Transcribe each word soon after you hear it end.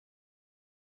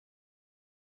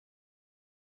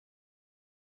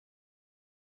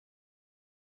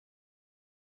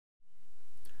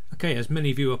Okay, as many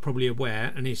of you are probably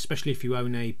aware, and especially if you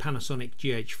own a Panasonic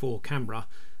GH4 camera,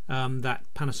 that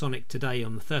Panasonic today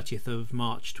on the 30th of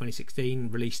March 2016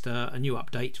 released a new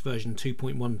update, version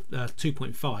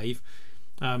 2.5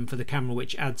 for the camera,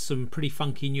 which adds some pretty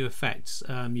funky new effects.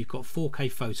 You've got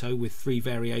 4K photo with 3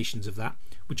 variations of that,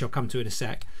 which I'll come to in a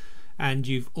sec, and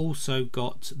you've also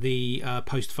got the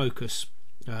post focus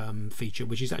feature,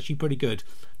 which is actually pretty good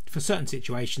for certain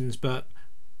situations, but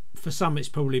for some it's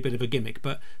probably a bit of a gimmick.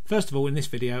 But first of all, in this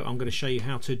video I'm going to show you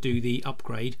how to do the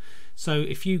upgrade. So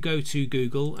if you go to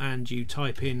Google and you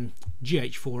type in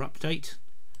GH4 update,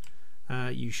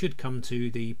 you should come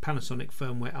to the Panasonic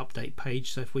firmware update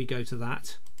page. So if we go to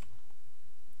that,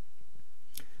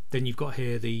 then you've got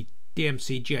here the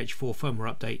DMC GH4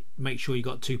 firmware update. Make sure you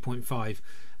got 2.5.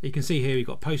 You can see here you've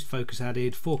got post focus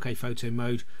added, 4K photo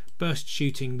mode, burst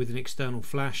shooting with an external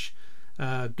flash,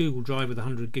 Google Drive with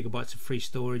 100 gigabytes of free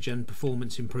storage, and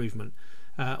performance improvement.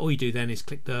 All you do then is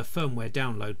click the firmware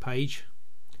download page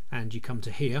and you come to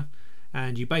here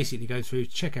and you basically go through,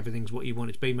 check everything's what you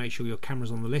want it to be, make sure your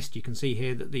camera's on the list. You can see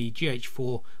here that the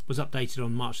GH4 was updated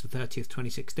on March the 30th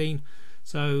 2016.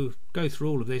 So go through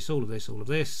all of this.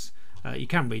 You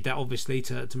can read that obviously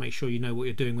to make sure you know what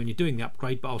you're doing when you're doing the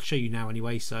upgrade, but I'll show you now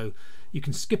anyway. So you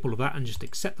can skip all of that and just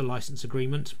accept the license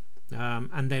agreement,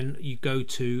 and then you go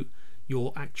to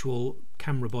your actual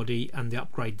camera body and the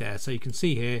upgrade there. So you can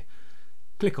see here,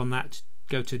 click on that,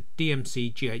 go to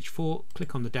DMC GH4,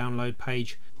 click on the download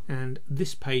page, and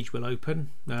this page will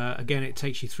open. Again, it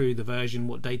takes you through the version,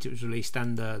 what date it was released,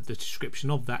 and the description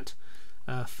of that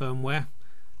firmware.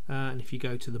 And if you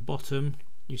go to the bottom,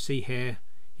 you see here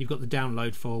you've got the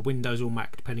download for Windows or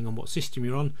Mac depending on what system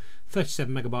you're on.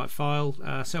 37 megabyte file,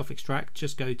 self-extract.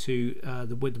 Just go to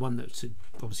the one that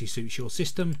obviously suits your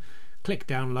system, click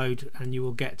download, and you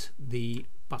will get the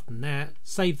button there.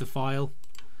 Save the file,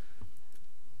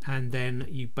 and then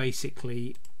you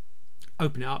basically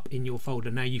open it up in your folder.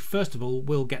 Now you first of all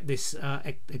will get this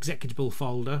executable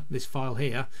folder, this file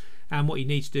here, and what you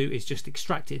need to do is just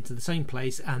extract it into the same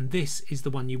place, and this is the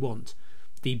one you want,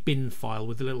 the bin file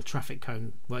with the little traffic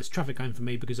cone. Well, it's traffic cone for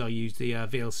me because I use the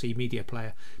VLC media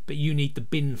player, but you need the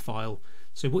bin file.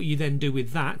 So what you then do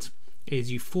with that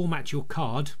is you format your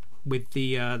card with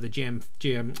the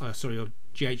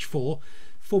GH4,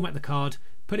 format the card,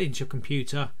 put it into your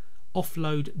computer,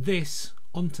 offload this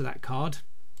onto that card,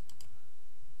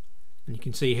 and you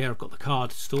can see here I've got the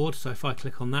card stored. So if I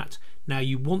click on that, now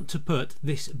you want to put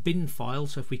this bin file,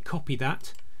 so if we copy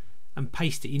that and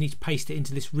paste it, you need to paste it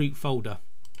into this root folder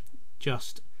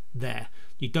just there.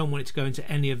 You don't want it to go into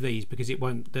any of these because it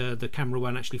won't, the camera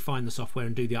won't actually find the software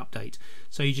and do the update.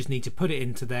 So you just need to put it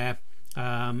into there,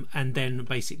 and then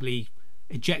basically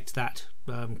eject that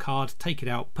card, take it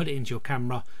out, put it into your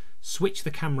camera, switch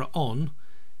the camera on,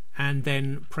 and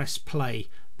then press play.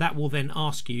 That will then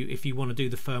ask you if you want to do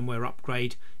the firmware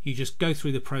upgrade. You just go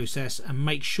through the process and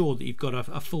make sure that you've got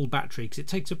a full battery, because it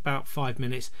takes about 5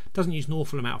 minutes. Doesn't use an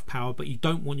awful amount of power, but you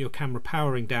don't want your camera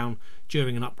powering down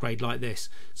during an upgrade like this.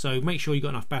 So make sure you've got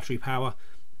enough battery power.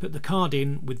 Put the card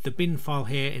in with the bin file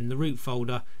here in the root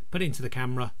folder, put it into the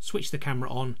camera, switch the camera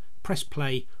on, press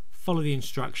play, follow the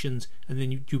instructions, and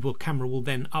then your camera will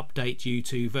then update you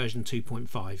to version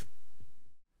 2.5.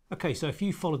 Okay, so if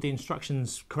you followed the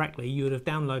instructions correctly, you would have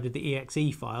downloaded the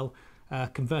exe file,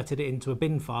 converted it into a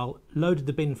bin file, loaded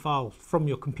the bin file from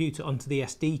your computer onto the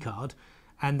SD card,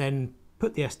 and then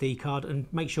put the SD card,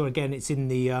 and make sure again it's in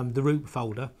the root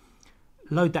folder.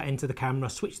 Load that into the camera,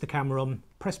 switch the camera on,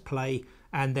 press play,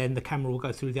 and then the camera will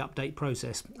go through the update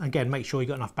process. Again, make sure you've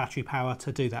got enough battery power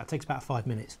to do that. It takes about 5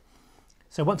 minutes.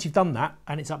 So once you've done that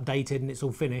and it's updated and it's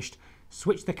all finished,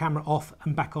 switch the camera off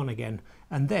and back on again.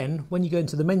 And then when you go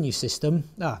into the menu system,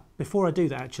 before I do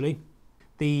that actually,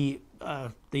 the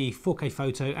 4K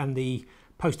photo and the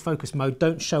post focus mode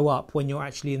don't show up when you're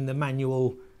actually in the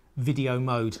manual video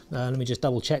mode. Let me just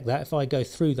double check that. If I go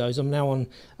through those, I'm now on,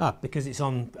 because it's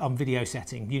on video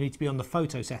setting, you need to be on the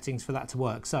photo settings for that to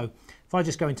work. So if I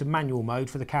just go into manual mode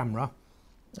for the camera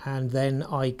and then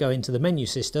I go into the menu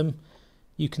system,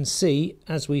 you can see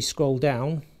as we scroll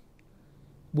down,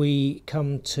 we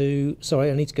come to, sorry,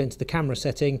 I need to go into the camera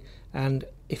setting, and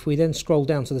if we then scroll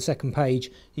down to the second page,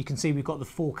 you can see we've got the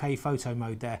 4K photo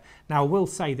mode there. Now I will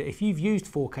say that if you've used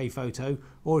 4K photo,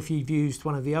 or if you've used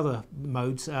one of the other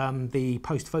modes, the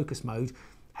post focus mode,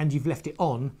 and you've left it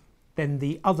on, then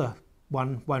the other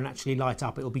one won't actually light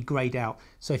up, it'll be greyed out.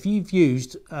 So if you've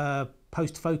used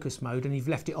post focus mode and you've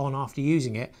left it on after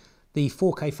using it, the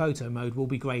 4K photo mode will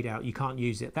be greyed out. You can't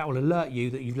use it. That will alert you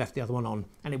that you've left the other one on,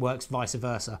 and it works vice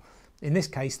versa. In this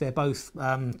case, they're both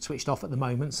switched off at the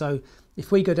moment. So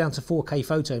if we go down to 4K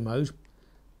photo mode,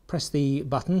 press the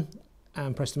button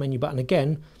and press the menu button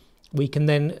again, we can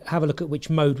then have a look at which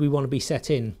mode we want to be set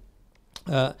in.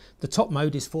 The top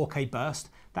mode is 4K burst.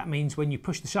 That means when you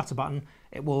push the shutter button,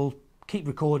 it will keep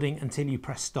recording until you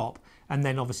press stop, and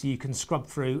then obviously you can scrub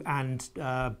through and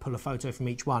pull a photo from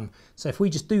each one. So if we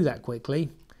just do that quickly,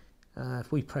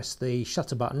 if we press the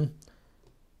shutter button,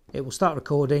 it will start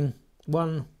recording.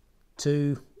 1,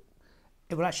 2,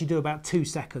 it will actually do about 2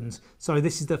 seconds. So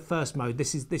this is the first mode.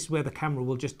 This is where the camera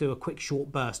will just do a quick short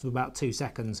burst of about 2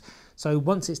 seconds. So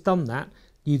once it's done that,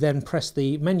 you then press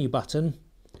the menu button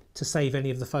to save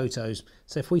any of the photos.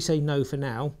 So if we say no for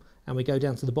now and we go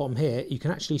down to the bottom here, you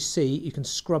can actually see, you can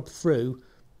scrub through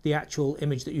the actual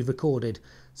image that you've recorded.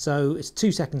 So it's a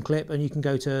 2-second clip, and you can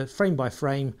go to frame by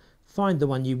frame, find the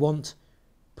one you want,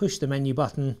 push the menu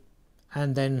button,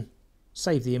 and then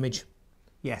save the image.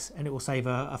 Yes, and it will save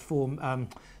a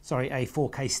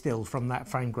 4K still from that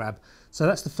frame grab. So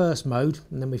that's the first mode.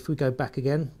 And then if we go back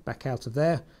again, back out of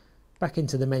there, back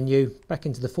into the menu, back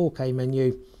into the 4K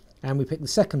menu, and we pick the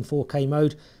second 4K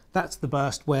mode. That's the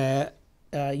burst where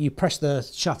you press the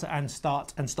shutter and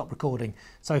start and stop recording.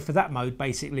 So for that mode,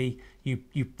 basically,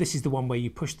 this is the one where you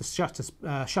push the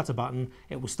shutter button,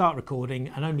 it will start recording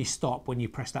and only stop when you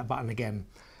press that button again.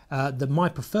 My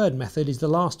preferred method is the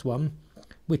last one,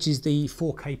 which is the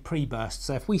 4K pre-burst.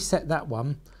 So if we set that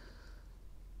one,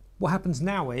 what happens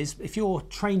now is, if you're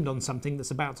trained on something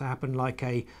that's about to happen, like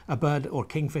a bird or a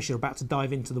kingfisher about to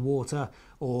dive into the water,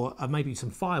 or maybe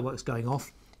some fireworks going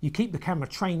off, you keep the camera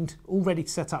trained, all ready to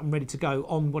set up and ready to go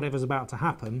on whatever's about to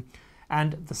happen.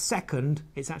 And the second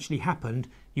it's actually happened,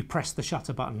 you press the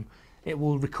shutter button. It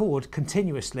will record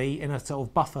continuously in a sort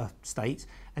of buffer state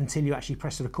until you actually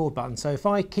press the record button. So if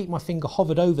I keep my finger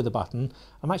hovered over the button,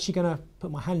 I'm actually going to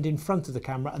put my hand in front of the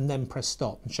camera and then press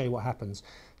stop and show you what happens.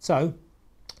 So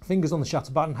fingers on the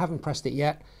shutter button, haven't pressed it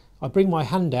yet. I bring my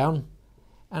hand down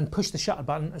and push the shutter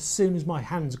button as soon as my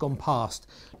hand's gone past.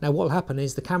 Now what will happen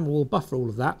is the camera will buffer all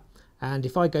of that, and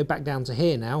if I go back down to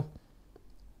here now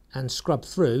and scrub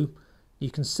through, you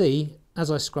can see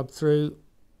as I scrub through,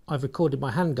 I've recorded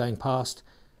my hand going past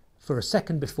for a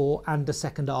second before and a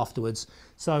second afterwards.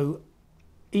 So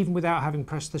even without having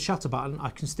pressed the shutter button,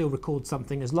 I can still record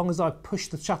something as long as I push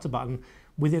the shutter button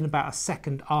within about a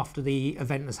second after the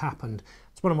event has happened.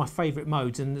 It's one of my favourite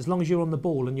modes, and as long as you're on the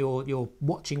ball and you're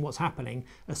watching what's happening,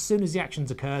 as soon as the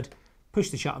action's occurred, push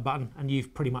the shutter button and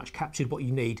you've pretty much captured what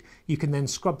you need. You can then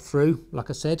scrub through, like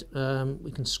I said,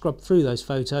 we can scrub through those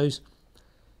photos,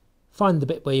 find the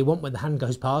bit where you want when the hand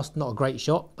goes past. Not a great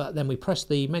shot, but then we press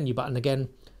the menu button again,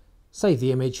 save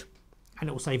the image, and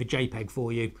it will save a JPEG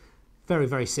for you. Very,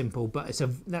 very simple, but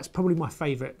that's probably my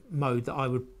favourite mode that I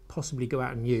would possibly go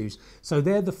out and use. So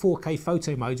they're the 4K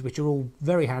photo modes, which are all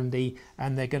very handy,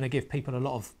 and they're going to give people a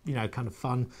lot of, kind of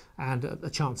fun and a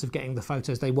chance of getting the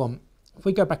photos they want. If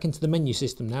we go back into the menu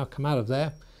system now, come out of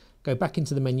there, go back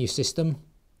into the menu system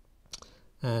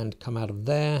and come out of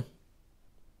there.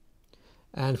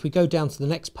 And if we go down to the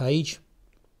next page,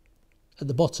 at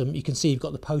the bottom, you can see you've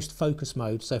got the post focus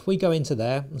mode. So if we go into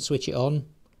there and switch it on,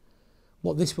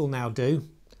 what this will now do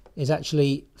is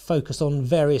actually focus on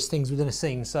various things within a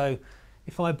scene. So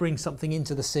if I bring something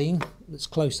into the scene that's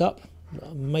close up,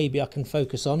 maybe I can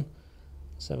focus on.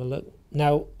 Let's have a look.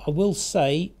 Now, I will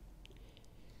say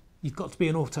you've got to be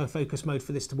in autofocus mode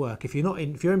for this to work. If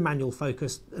you're in manual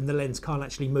focus and the lens can't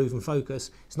actually move and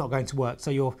focus, it's not going to work. So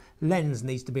your lens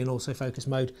needs to be in autofocus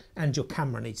mode and your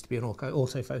camera needs to be in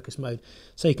autofocus mode.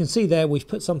 So you can see there we've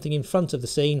put something in front of the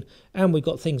scene and we've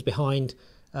got things behind.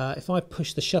 If I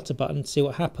push the shutter button to see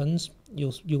what happens,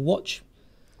 you'll watch.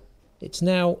 It's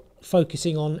now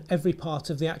focusing on every part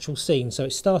of the actual scene. So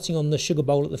it's starting on the sugar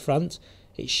bowl at the front.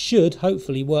 It should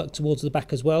hopefully work towards the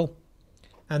back as well,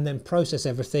 and then process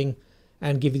everything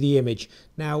and give you the image.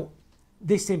 Now,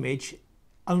 this image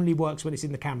only works when it's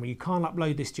in the camera. You can't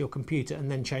upload this to your computer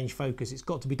and then change focus. It's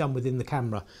got to be done within the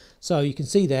camera. So you can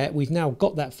see there, we've now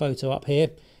got that photo up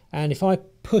here. And if I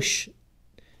push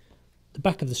the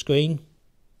back of the screen,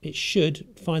 it should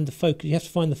find the focus. You have to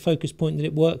find the focus point that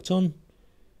it worked on.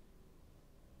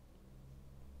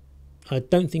 I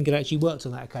don't think it actually worked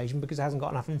on that occasion because it hasn't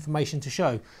got enough information to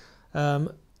show.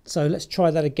 So let's try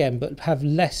that again, but have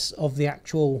less of the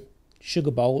actual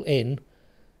sugar bowl in.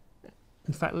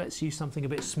 In fact, let's use something a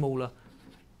bit smaller.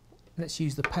 Let's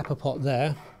use the pepper pot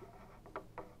there.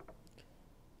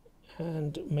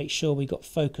 And make sure we got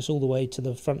focus all the way to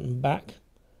the front and back.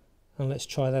 And let's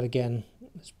try that again.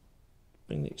 Let's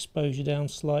bring the exposure down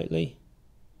slightly.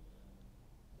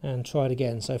 And try it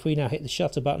again. So if we now hit the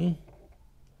shutter button,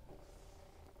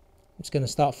 it's going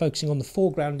to start focusing on the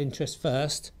foreground interest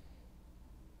first.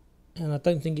 And I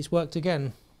don't think it's worked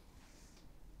again.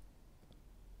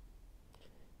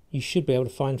 you should be able to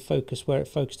find focus where it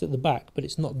focused at the back, but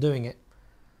it's not doing it.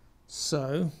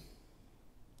 So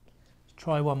let's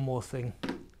try one more thing.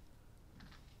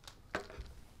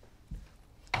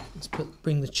 Let's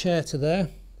bring the chair to there.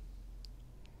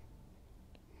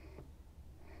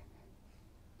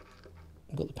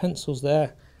 I've got the pencils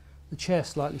there, the chair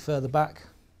slightly further back,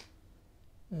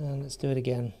 and let's do it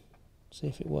again, see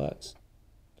if it works.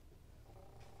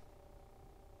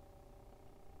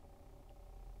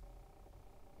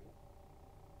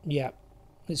 Yeah,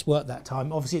 it's worked that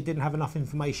time. Obviously it didn't have enough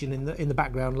information in the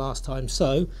background last time,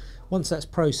 so once that's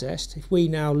processed, if we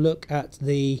now look at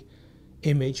the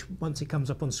image, once it comes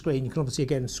up on screen, you can obviously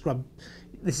again scrub.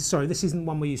 This isn't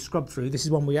one where you scrub through, this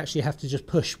is one where you actually have to just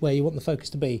push where you want the focus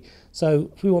to be.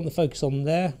 So if we want the focus on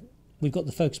there, we've got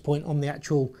the focus point on the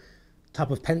actual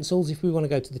tub of pencils. If we want to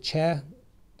go to the chair,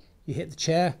 you hit the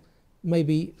chair.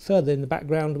 Maybe further in the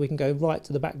background, we can go right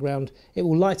to the background. It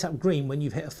will light up green when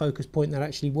you've hit a focus point that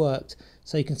actually worked.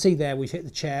 So you can see there we've hit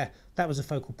the chair, that was a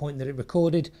focal point that it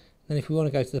recorded. Then if we want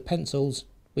to go to the pencils,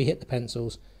 we hit the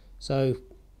pencils. So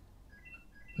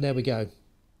there we go.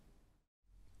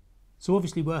 So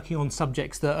obviously working on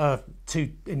subjects that are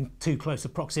in too close a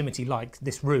proximity, like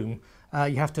this room,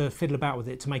 you have to fiddle about with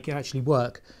it to make it actually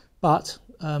work. But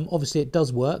obviously it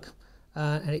does work,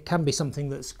 and it can be something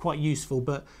that's quite useful.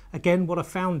 But again, what I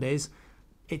found is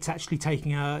it's actually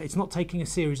taking it's not taking a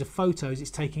series of photos, it's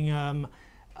taking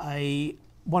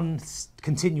one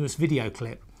continuous video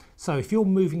clip. So if you're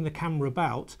moving the camera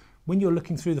about, when you're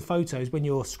looking through the photos, when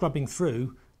you're scrubbing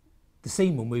through, the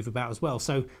scene will move about as well.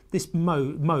 So this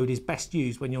mode is best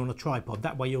used when you're on a tripod.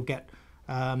 That way you'll get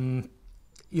a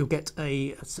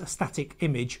static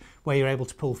image where you're able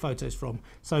to pull photos from.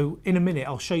 So in a minute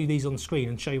I'll show you these on screen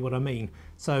and show you what I mean.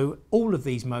 So all of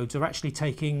these modes are actually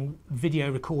taking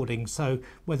video recording. So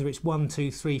whether it's 1,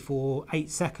 2, 3, 4, 8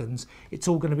 seconds, it's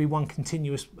all going to be one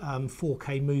continuous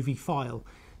 4K movie file.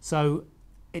 So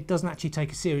it doesn't actually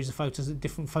take a series of photos at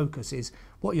different focuses.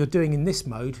 What you're doing in this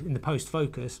mode, in the post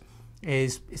focus,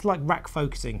 is it's like rack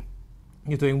focusing.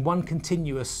 You're doing one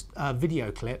continuous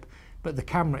video clip, but the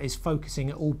camera is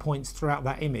focusing at all points throughout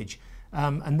that image.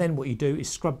 And then what you do is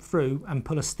scrub through and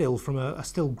pull a still from a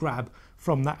still grab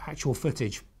from that actual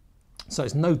footage. So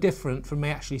it's no different from me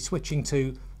actually switching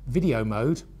to video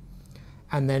mode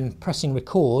and then pressing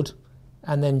record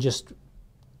and then just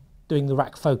doing the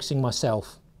rack focusing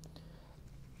myself.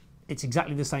 It's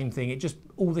exactly the same thing. It just,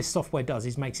 all this software does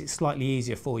is makes it slightly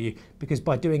easier for you, because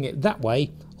by doing it that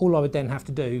way, all I would then have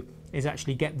to do is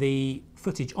actually get the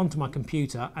footage onto my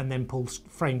computer and then pull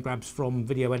frame grabs from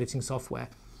video editing software.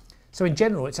 So in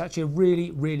general, it's actually a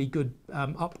really, really good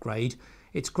upgrade.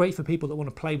 It's great for people that want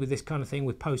to play with this kind of thing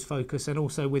with post focus and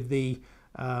also with the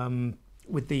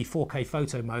 4K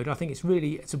photo mode. I think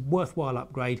it's a worthwhile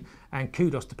upgrade, and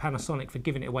kudos to Panasonic for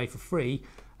giving it away for free.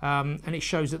 And it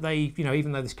shows that they,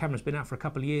 even though this camera's been out for a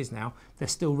couple of years now, they're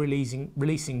still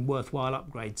releasing worthwhile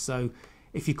upgrades. So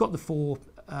if you've got the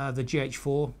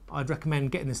GH4, I'd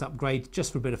recommend getting this upgrade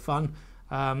just for a bit of fun.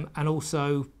 And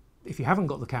also, if you haven't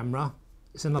got the camera,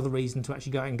 it's another reason to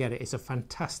actually go out and get it. It's a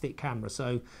fantastic camera.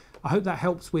 So I hope that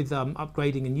helps with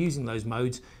upgrading and using those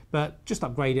modes. But just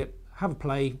upgrade it, have a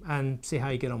play, and see how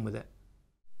you get on with it.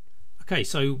 Okay,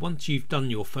 so once you've done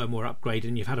your firmware upgrade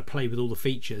and you've had a play with all the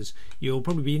features, you'll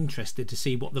probably be interested to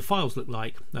see what the files look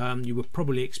like. You were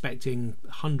probably expecting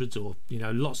hundreds or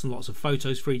lots and lots of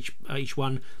photos for each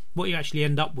one. What you actually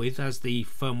end up with, as the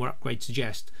firmware upgrade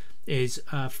suggests, is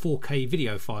 4K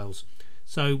video files.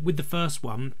 So with the first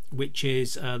one, which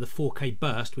is the 4K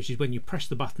burst, which is when you press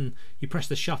the button, you press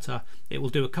the shutter, it will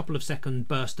do a couple of second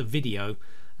burst of video.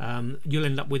 You'll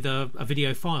end up with a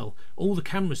video file. All the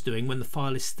camera's doing when the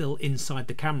file is still inside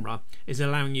the camera is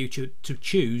allowing you to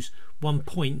choose one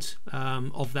point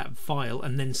of that file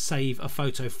and then save a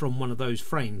photo from one of those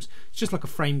frames. It's just like a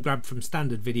frame grab from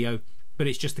standard video, but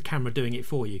it's just the camera doing it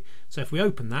for you. So if we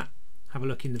open that, have a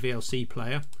look in the VLC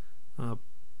player. I'll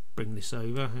bring this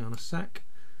over, hang on a sec,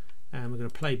 and we're going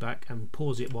to play back and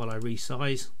pause it while I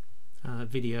resize.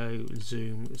 Video,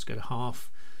 zoom, let's go to half.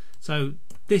 So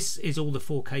this is all the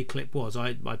 4K clip was.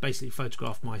 I basically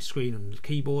photographed my screen and the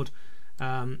keyboard,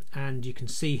 and you can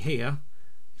see here,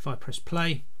 if I press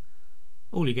play,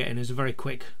 all you're getting is a very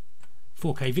quick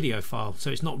 4K video file. So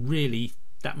it's not really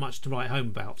that much to write home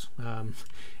about.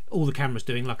 All the camera's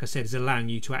doing, like I said, is allowing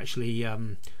you to actually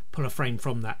pull a frame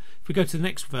from that. If we go to the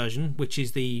next version, which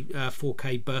is the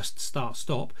 4K burst start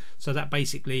stop, so that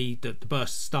basically the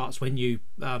burst starts when you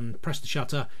press the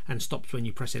shutter and stops when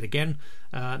you press it again.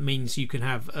 Means you can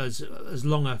have as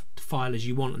long a file as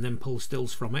you want and then pull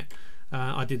stills from it.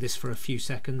 I did this for a few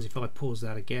seconds. If I pause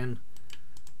that again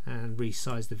and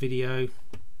resize the video.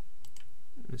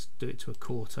 Let's do it to a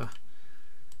quarter.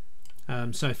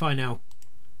 So if I now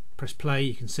press play,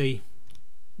 you can see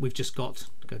we've just got,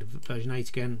 go to version 8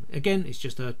 again. Again, it's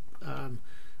just a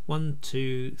 1,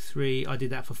 2, 3. I did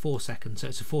that for 4 seconds, so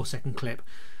it's a 4-second clip.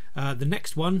 The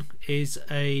next one is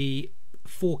a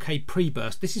 4K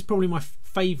pre-burst. This is probably my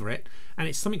favourite, and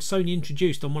it's something Sony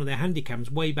introduced on one of their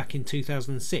handycams way back in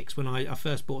 2006 when I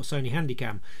first bought a Sony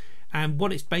handycam. And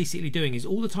what it's basically doing is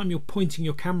all the time you're pointing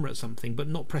your camera at something but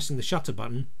not pressing the shutter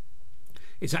button,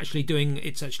 it's actually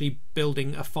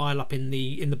building a file up in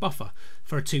the buffer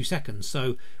for 2 seconds.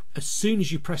 So as soon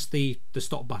as you press the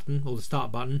stop button or the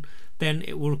start button, then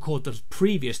it will record the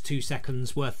previous 2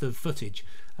 seconds worth of footage.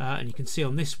 And you can see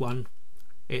on this one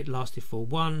it lasted for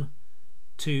 1,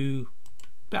 2,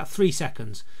 about 3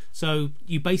 seconds. So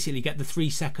you basically get the 3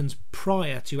 seconds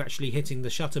prior to actually hitting the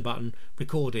shutter button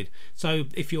recorded. So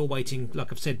if you're waiting,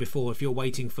 like I've said before, if you're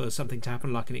waiting for something to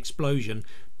happen like an explosion,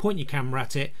 point your camera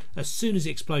at it. As soon as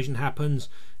the explosion happens,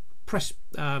 press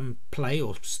play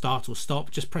or start or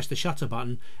stop, just press the shutter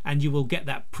button, and you will get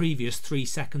that previous 3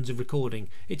 seconds of recording.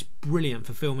 It's brilliant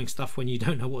for filming stuff when you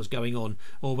don't know what's going on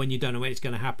or when you don't know when it's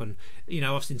going to happen. You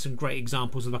know, I've seen some great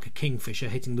examples of like a kingfisher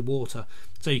hitting the water.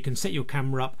 So you can set your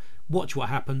camera up, watch what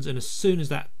happens, and as soon as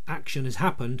that action has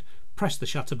happened, press the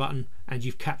shutter button and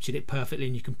you've captured it perfectly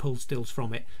and you can pull stills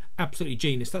from it. Absolutely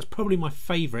genius. That's probably my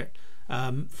favourite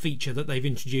feature that they've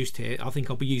introduced here. I think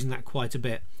I'll be using that quite a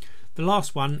bit. The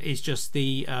last one is just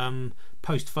the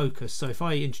post focus. So if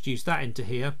I introduce that into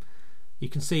here, you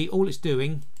can see all it's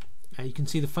doing. You can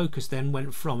see the focus then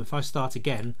went from, if I start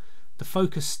again, the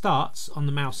focus starts on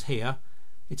the mouse here.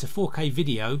 It's a 4K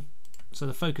video, so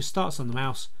the focus starts on the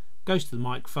mouse, goes to the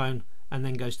microphone, and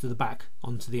then goes to the back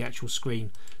onto the actual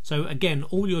screen. So again,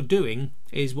 all you're doing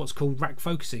is what's called rack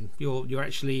focusing. You're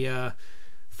actually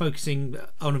focusing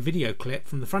on a video clip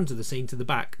from the front of the scene to the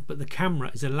back, but the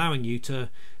camera is allowing you to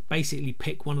basically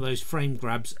pick one of those frame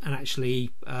grabs and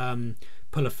actually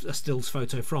pull a stills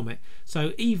photo from it.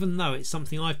 So even though it's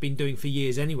something I've been doing for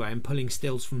years anyway and pulling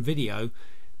stills from video,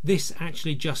 this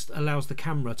actually just allows the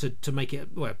camera to make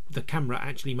it, well, the camera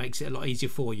actually makes it a lot easier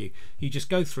for you. You just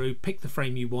go through, pick the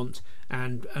frame you want,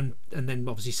 and then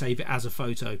obviously save it as a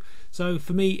photo. So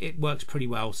for me it works pretty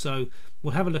well. So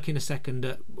we'll have a look in a second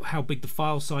at how big the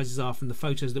file sizes are from the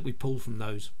photos that we pulled from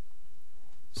those.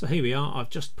 So here we are. I've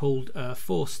just pulled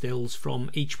 4 stills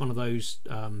from each one of those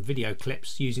video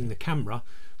clips using the camera.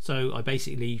 So I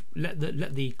basically let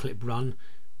the clip run,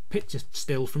 picked a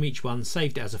still from each one,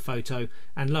 saved it as a photo,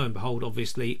 and lo and behold,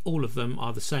 obviously all of them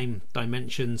are the same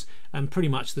dimensions and pretty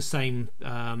much the same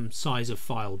size of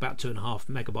file, about 2.5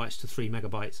 megabytes to 3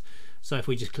 megabytes. So if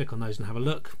we just click on those and have a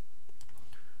look,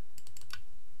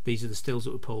 these are the stills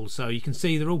that were pulled. So you can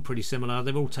see they're all pretty similar.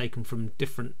 They're all taken from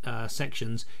different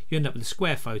sections. You end up with a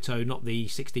square photo, not the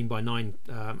 16:9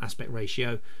 aspect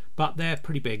ratio, but they're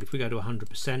pretty big. If we go to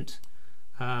 100%,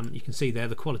 you can see there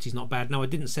the quality's not bad. Now I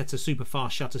didn't set a super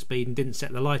fast shutter speed and didn't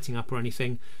set the lighting up or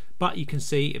anything, but you can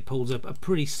see it pulls up a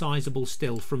pretty sizable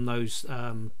still from those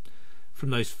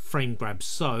frame grabs.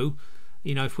 So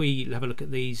you know, if we have a look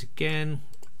at these again,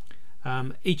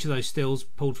 each of those stills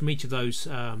pulled from each of those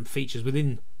features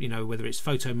within, you know, whether it's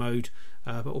photo mode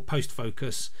or post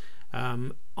focus,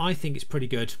 I think it's pretty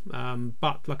good.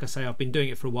 But like I say, I've been doing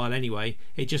it for a while anyway.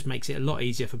 It just makes it a lot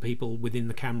easier for people within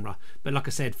the camera. But like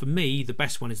I said, for me the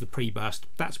best one is the pre-burst.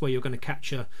 That's where you're going to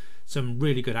capture some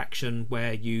really good action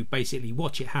where you basically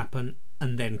watch it happen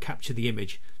and then capture the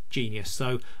image. Genius.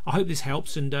 So I hope this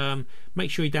helps, and make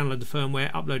sure you download the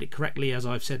firmware, upload it correctly as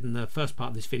I've said in the first part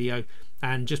of this video,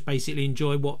 and just basically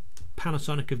enjoy what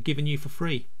Panasonic have given you for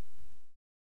free.